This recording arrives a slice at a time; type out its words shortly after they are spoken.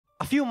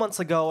few months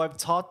ago, I've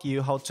taught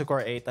you how to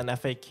create an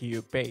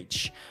FAQ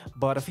page,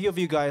 but a few of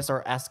you guys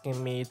are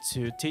asking me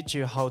to teach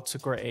you how to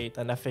create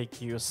an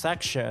FAQ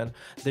section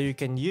that you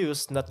can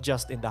use not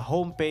just in the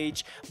home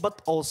page,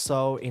 but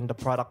also in the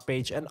product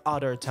page and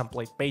other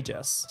template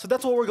pages. So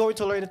that's what we're going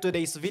to learn in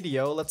today's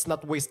video. Let's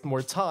not waste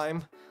more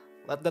time.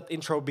 Let that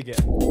intro begin.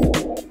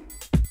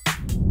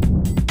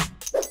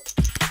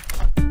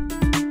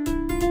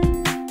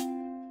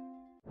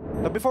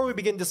 Now, before we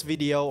begin this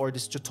video or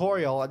this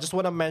tutorial, I just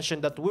want to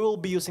mention that we will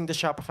be using the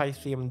Shopify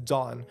theme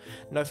Dawn.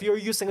 Now, if you're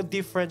using a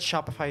different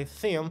Shopify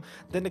theme,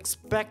 then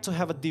expect to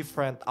have a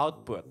different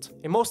output.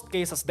 In most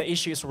cases, the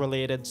issue is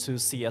related to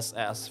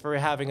CSS. If you're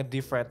having a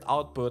different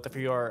output, if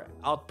your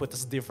output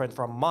is different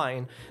from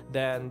mine,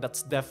 then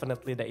that's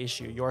definitely the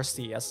issue, your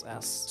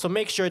CSS. So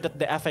make sure that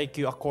the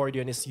FAQ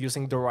accordion is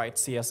using the right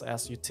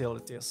CSS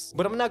utilities.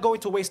 But I'm not going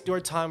to waste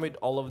your time with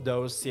all of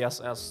those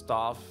CSS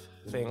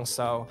things.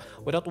 So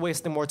without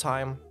wasting more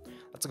time,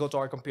 let's go to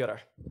our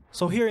computer.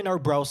 So here in our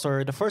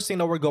browser, the first thing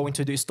that we're going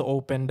to do is to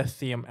open the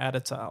theme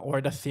editor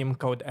or the theme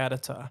code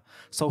editor.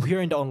 So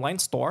here in the online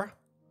store,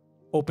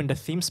 open the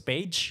themes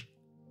page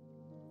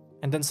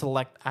and then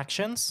select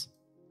actions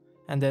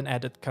and then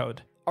edit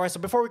code. Alright,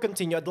 so before we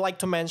continue, I'd like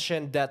to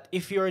mention that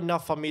if you're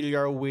not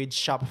familiar with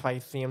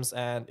Shopify themes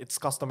and its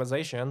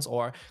customizations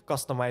or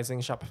customizing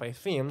Shopify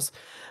themes,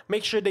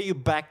 make sure that you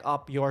back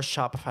up your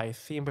Shopify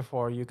theme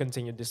before you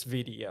continue this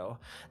video.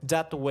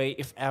 That way,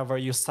 if ever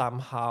you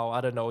somehow,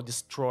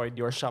 destroyed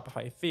your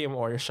Shopify theme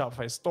or your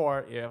Shopify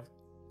store, if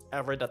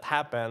ever that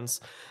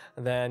happens,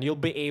 then you'll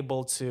be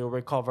able to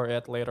recover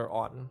it later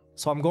on.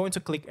 So I'm going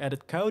to click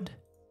edit code.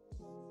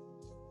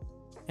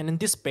 And in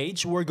this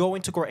page, we're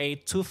going to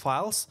create two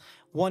files.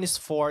 One is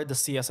for the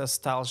CSS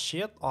style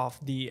sheet of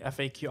the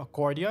FAQ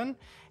accordion,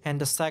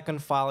 and the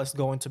second file is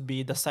going to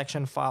be the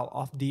section file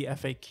of the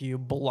FAQ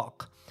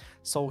block.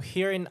 So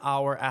here in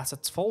our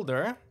assets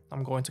folder,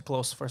 I'm going to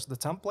close first the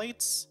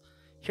templates.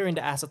 Here in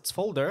the assets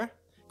folder,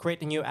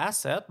 create a new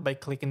asset by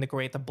clicking the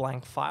create a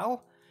blank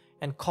file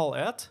and call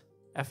it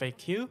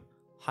FAQ-style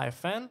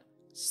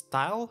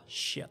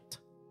sheet.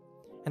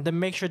 And then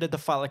make sure that the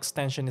file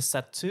extension is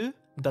set to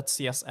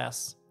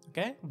 .css.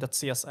 Okay,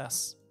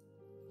 .css.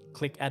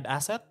 Click add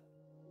asset.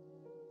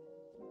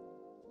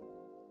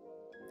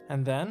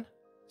 And then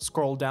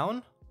scroll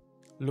down,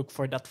 look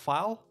for that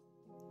file.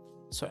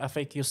 So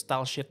FAQ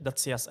style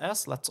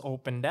sheet.css, let's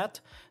open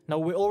that. Now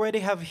we already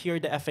have here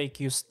the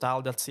FAQ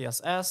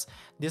style.css.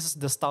 This is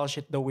the style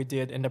sheet that we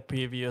did in the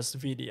previous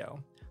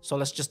video. So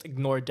let's just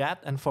ignore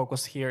that and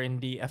focus here in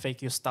the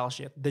FAQ style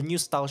sheet, the new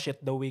style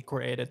sheet that we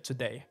created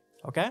today.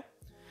 Okay?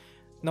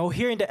 Now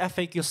here in the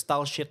FAQ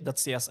style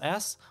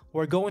sheet.css,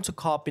 we're going to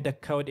copy the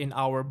code in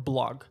our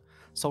blog.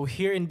 So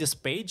here in this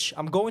page,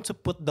 I'm going to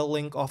put the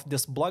link of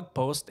this blog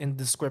post in the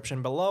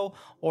description below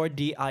or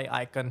the eye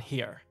icon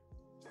here.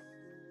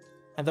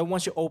 And then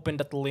once you open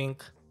that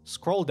link,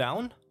 scroll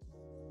down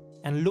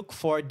and look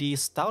for the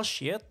style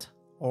sheet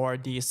or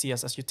the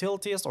CSS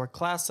utilities or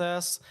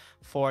classes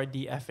for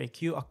the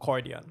FAQ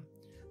accordion.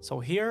 So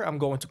here I'm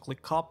going to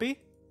click copy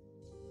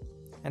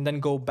and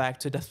then go back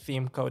to the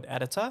theme code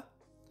editor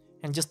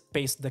and just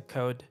paste the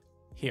code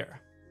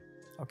here.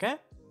 Okay?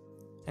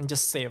 And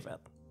just save it.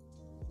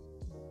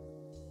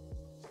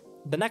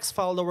 The next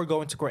file that we're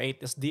going to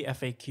create is the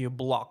FAQ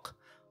block.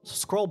 So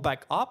scroll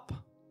back up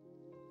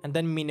and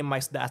then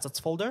minimize the assets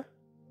folder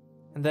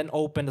and then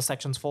open the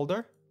sections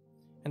folder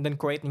and then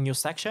create a new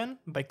section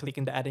by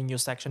clicking the add a new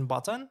section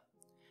button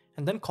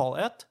and then call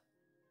it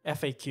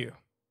FAQ.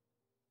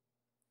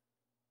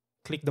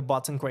 Click the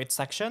button create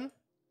section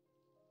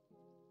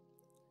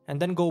and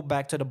then go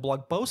back to the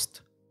blog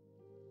post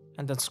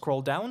and then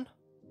scroll down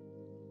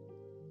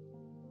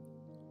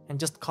and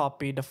just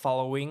copy the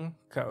following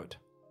code.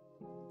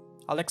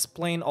 I'll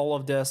explain all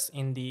of this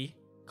in the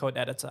code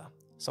editor.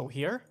 So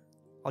here,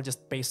 I'll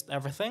just paste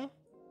everything,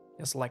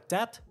 just like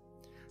that.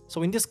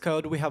 So in this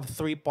code, we have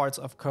three parts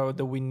of code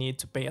that we need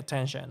to pay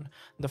attention.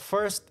 The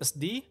first is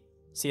the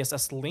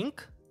CSS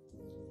link,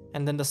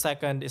 and then the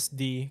second is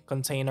the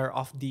container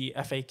of the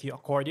FAQ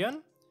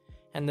accordion,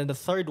 and then the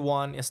third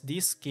one is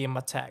the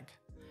schema tag.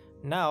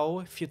 Now,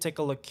 if you take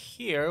a look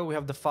here, we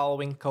have the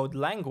following code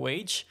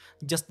language.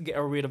 Just get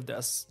rid of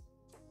this.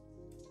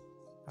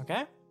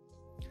 Okay?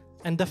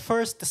 And the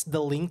first is the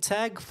link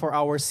tag for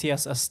our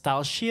CSS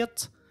style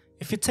sheet.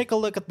 If you take a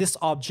look at this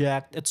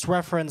object, it's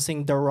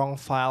referencing the wrong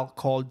file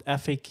called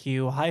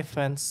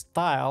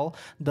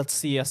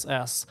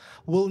FAQ-style.css.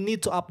 We'll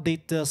need to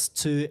update this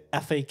to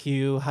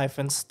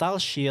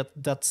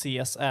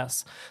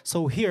FAQ-stylesheet.css.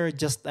 So here,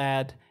 just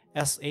add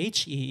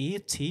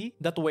SHEET.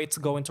 That way it's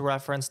going to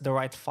reference the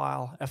right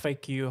file,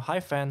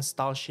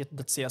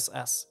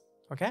 FAQ-stylesheet.css.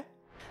 Okay?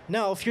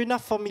 Now, if you're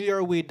not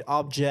familiar with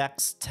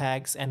objects,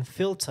 tags, and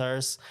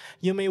filters,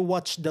 you may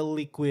watch the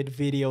Liquid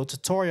video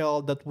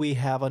tutorial that we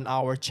have on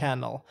our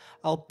channel.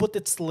 I'll put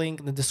its link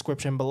in the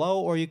description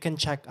below, or you can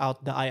check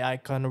out the eye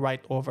icon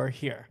right over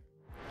here.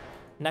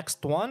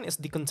 Next one is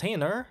the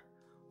container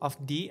of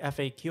the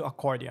FAQ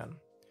accordion.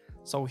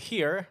 So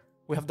here,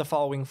 we have the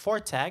following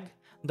 4 tags.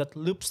 that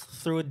loops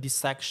through the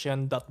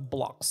section that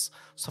blocks.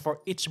 So for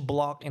each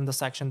block in the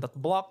section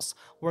that blocks,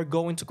 we're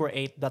going to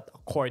create that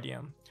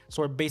accordion.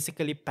 So we're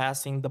basically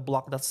passing the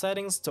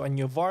block.settings to a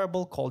new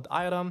variable called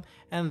item,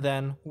 and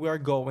then we're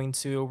going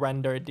to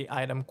render the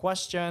item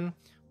question,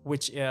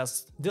 which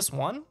is this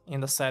one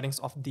in the settings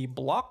of the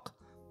block,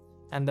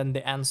 and then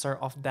the answer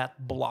of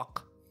that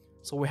block.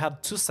 So we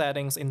have two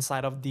settings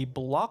inside of the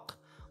block.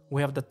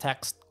 We have the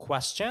text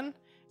question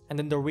and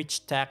then the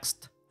rich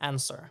text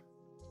answer.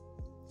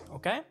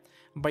 Okay?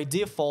 By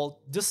default,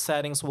 these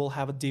settings will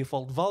have a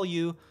default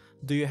value.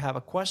 Do you have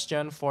a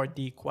question for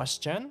the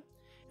question?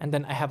 And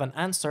then I have an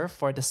answer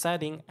for the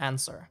setting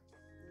answer.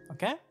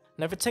 Okay?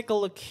 Now if you take a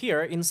look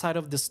here inside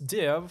of this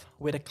div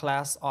with a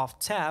class of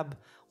tab,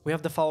 we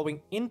have the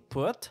following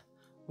input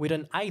with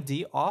an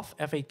ID of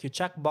FAQ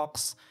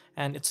checkbox,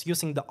 and it's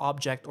using the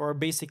object or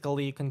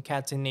basically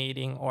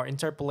concatenating or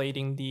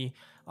interpolating the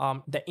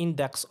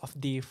index of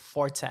the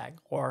for tag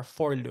or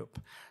for loop.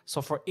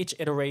 So for each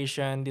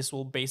iteration, this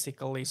will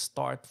basically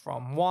start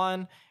from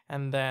 1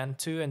 and then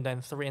 2 and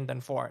then 3 and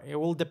then 4. It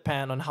will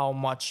depend on how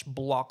much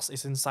blocks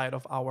is inside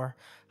of our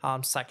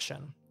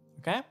section.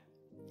 Okay?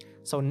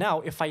 So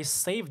now if I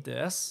save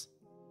this,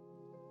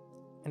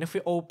 and if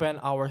we open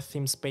our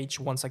themes page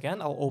once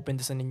again, I'll open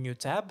this in a new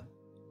tab.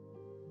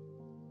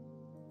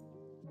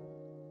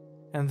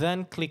 And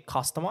then click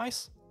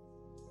customize.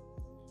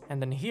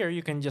 And then here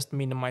you can just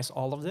minimize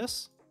all of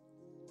this.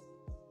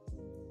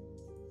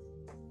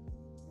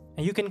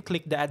 And you can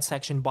click the add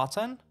section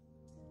button.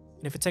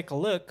 And if you take a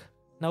look,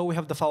 now we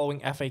have the following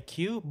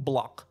FAQ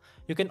block.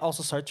 You can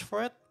also search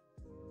for it.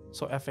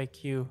 So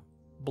FAQ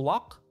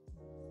block.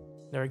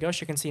 There we go.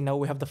 So you can see now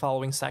we have the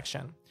following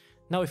section.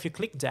 Now if you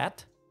click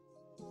that,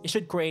 it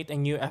should create a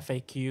new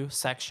FAQ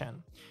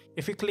section.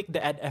 If you click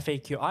the add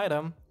FAQ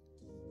item,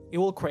 it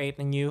will create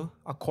a new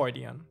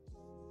accordion.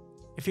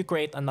 If you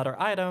create another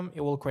item, it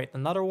will create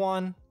another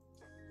one.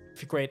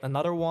 If you create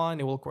another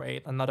one, it will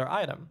create another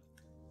item.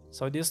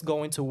 So this is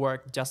going to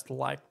work just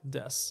like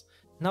this.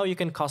 Now you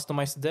can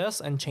customize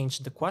this and change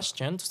the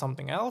question to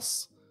something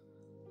else.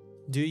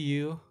 Do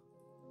you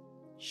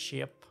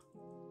ship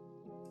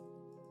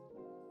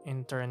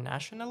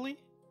internationally?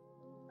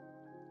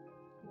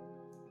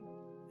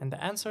 And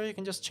the answer, you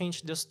can just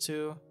change this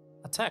to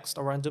a text,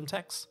 a random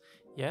text.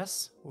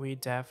 Yes, we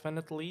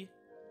definitely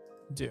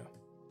do.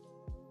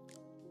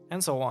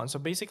 And so on. So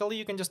basically,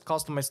 you can just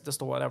customize this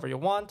to whatever you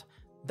want.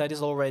 That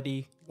is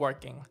already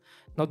working.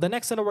 Now, the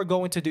next thing that we're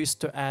going to do is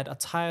to add a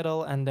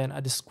title and then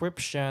a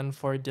description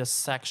for this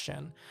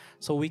section.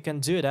 So we can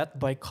do that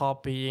by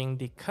copying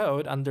the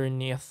code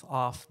underneath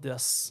of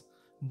this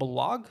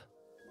blog.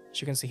 As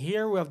you can see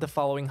here, we have the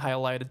following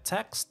highlighted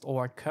text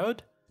or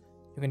code.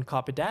 You can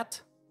copy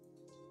that.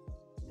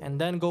 And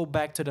then go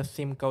back to the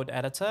theme code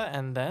editor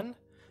and then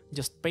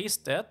just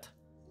paste it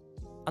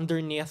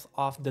underneath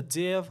of the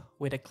div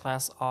with a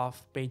class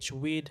of page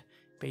width,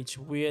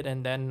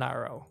 and then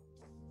narrow.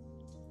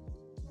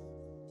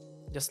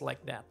 Just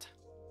like that.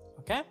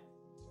 Okay?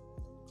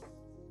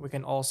 We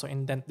can also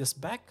indent this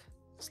back,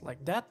 just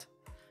like that.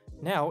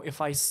 Now,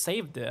 if I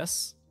save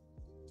this,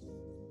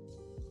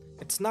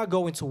 it's not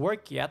going to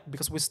work yet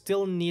because we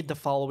still need the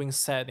following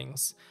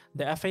settings.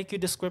 The FAQ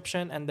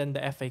description and then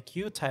the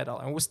FAQ title,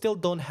 and we still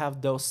don't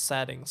have those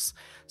settings.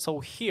 So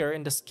here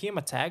in the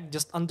schema tag,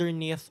 just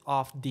underneath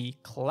of the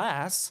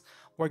class,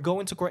 we're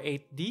going to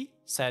create the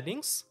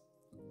settings.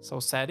 So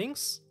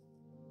settings.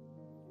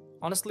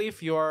 Honestly,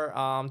 if you're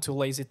too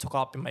lazy to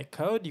copy my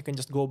code, you can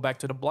just go back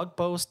to the blog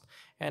post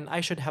and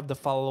I should have the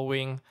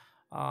following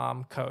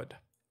code.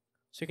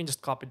 So you can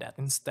just copy that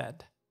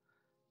instead.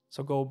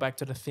 So go back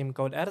to the theme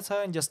code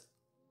editor and just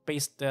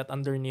paste that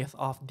underneath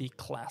of the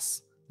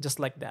class,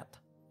 just like that.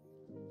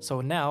 So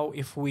now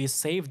if we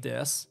save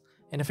this,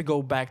 and if we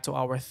go back to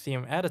our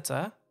theme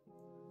editor,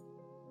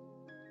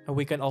 and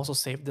we can also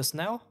save this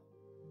now.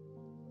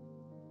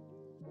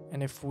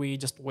 And if we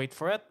just wait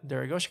for it,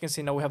 there we go. As you can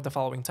see now we have the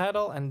following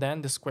title and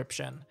then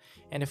description.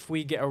 And if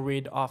we get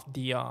rid of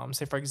the,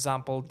 say for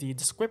example, the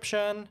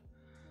description,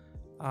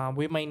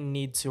 we might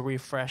need to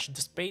refresh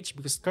this page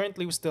because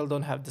currently we still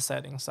don't have the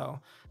settings.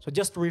 So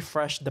just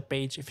refresh the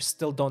page if you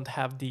still don't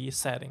have the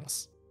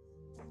settings.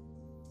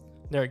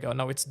 There we go,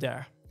 now it's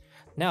there.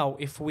 Now,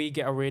 if we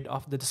get rid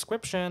of the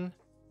description,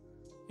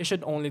 it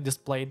should only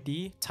display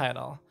the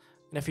title.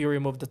 And if you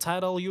remove the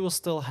title, you will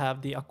still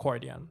have the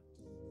accordion.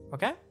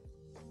 Okay?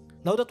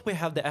 Now that we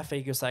have the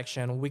FAQ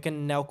section, we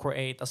can now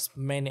create as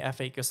many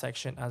FAQ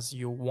sections as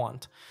you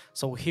want.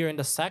 So here in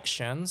the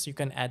sections, you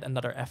can add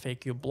another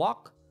FAQ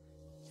block.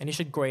 And you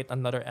should create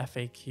another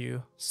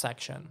FAQ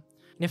section.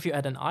 And if you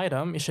add an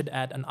item, you should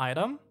add an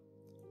item.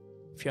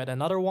 If you add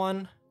another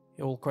one,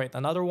 it will create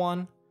another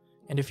one.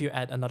 And if you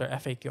add another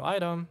FAQ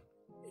item,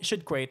 it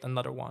should create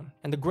another one.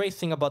 And the great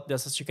thing about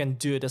this is you can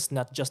do this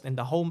not just in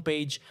the home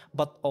page,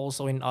 but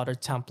also in other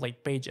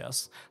template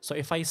pages. So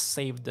if I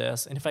save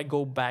this, and if I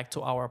go back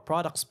to our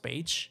products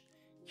page,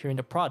 here in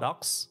the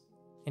products,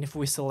 and if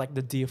we select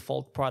the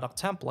default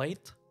product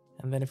template,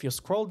 and then if you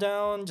scroll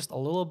down just a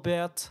little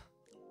bit,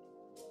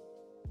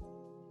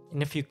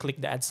 And if you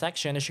click the add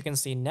section, as you can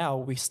see now,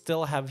 we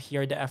still have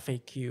here the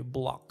FAQ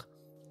block.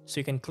 So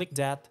you can click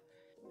that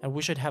and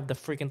we should have the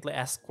frequently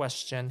asked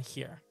question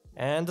here.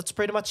 And that's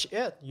pretty much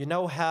it. You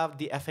now have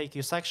the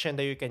FAQ section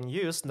that you can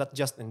use not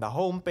just in the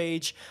home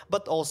page,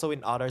 but also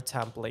in other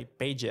template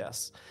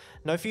pages.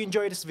 Now, if you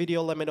enjoyed this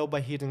video, let me know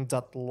by hitting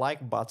that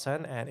like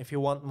button. And if you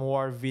want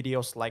more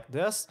videos like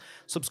this,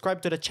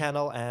 subscribe to the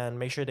channel and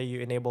make sure that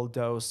you enable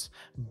those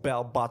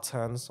bell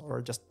buttons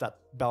or just that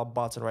bell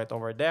button right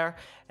over there.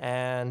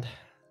 And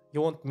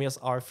you won't miss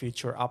our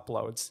future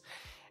uploads.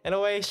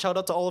 Anyway, shout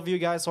out to all of you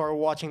guys who are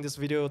watching this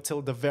video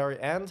till the very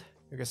end.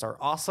 You guys are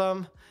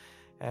awesome.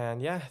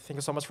 And yeah, thank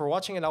you so much for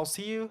watching and I'll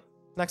see you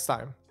next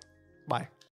time. Bye.